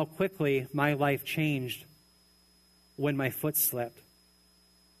 weeks, how quickly my life changed when my foot slipped.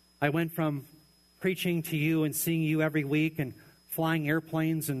 I went from preaching to you and seeing you every week and flying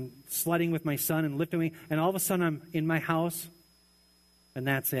airplanes and sledding with my son and lifting me, and all of a sudden I'm in my house, and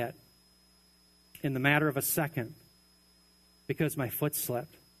that's it. In the matter of a second, because my foot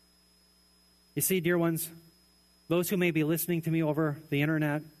slipped. You see, dear ones, those who may be listening to me over the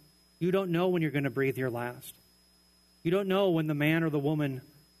internet, you don't know when you're going to breathe your last. You don't know when the man or the woman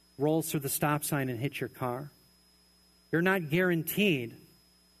rolls through the stop sign and hits your car. You're not guaranteed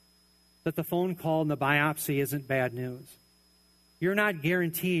that the phone call and the biopsy isn't bad news. You're not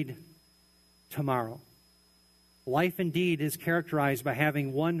guaranteed tomorrow. Life indeed is characterized by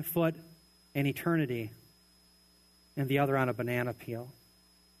having one foot in eternity and the other on a banana peel.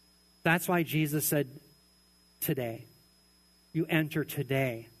 That's why Jesus said, today, you enter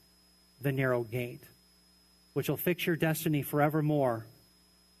today the narrow gate, which will fix your destiny forevermore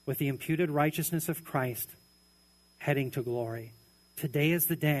with the imputed righteousness of Christ heading to glory. Today is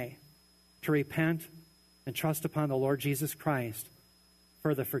the day to repent and trust upon the Lord Jesus Christ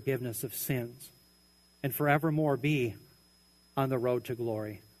for the forgiveness of sins and forevermore be on the road to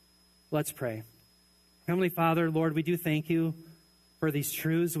glory. Let's pray. Heavenly Father, Lord, we do thank you for these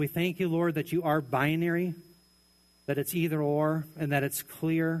truths. We thank you, Lord, that you are binary, that it's either or, and that it's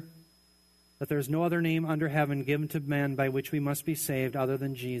clear that there's no other name under heaven given to men by which we must be saved other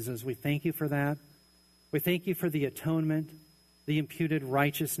than Jesus. We thank you for that. We thank you for the atonement, the imputed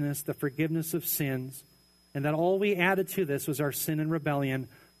righteousness, the forgiveness of sins, and that all we added to this was our sin and rebellion,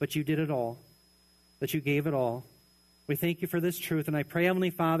 but you did it all, that you gave it all. We thank you for this truth, and I pray, Heavenly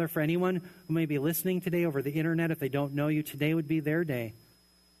Father, for anyone who may be listening today over the internet, if they don't know you, today would be their day,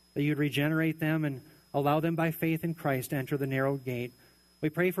 that you'd regenerate them and allow them by faith in Christ to enter the narrow gate. We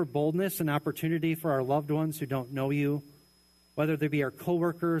pray for boldness and opportunity for our loved ones who don't know you, whether they be our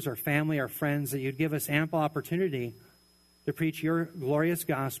coworkers, our family, our friends, that you'd give us ample opportunity to preach your glorious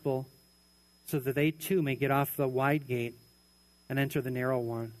gospel so that they too may get off the wide gate and enter the narrow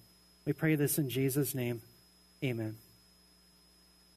one. We pray this in Jesus' name. Amen.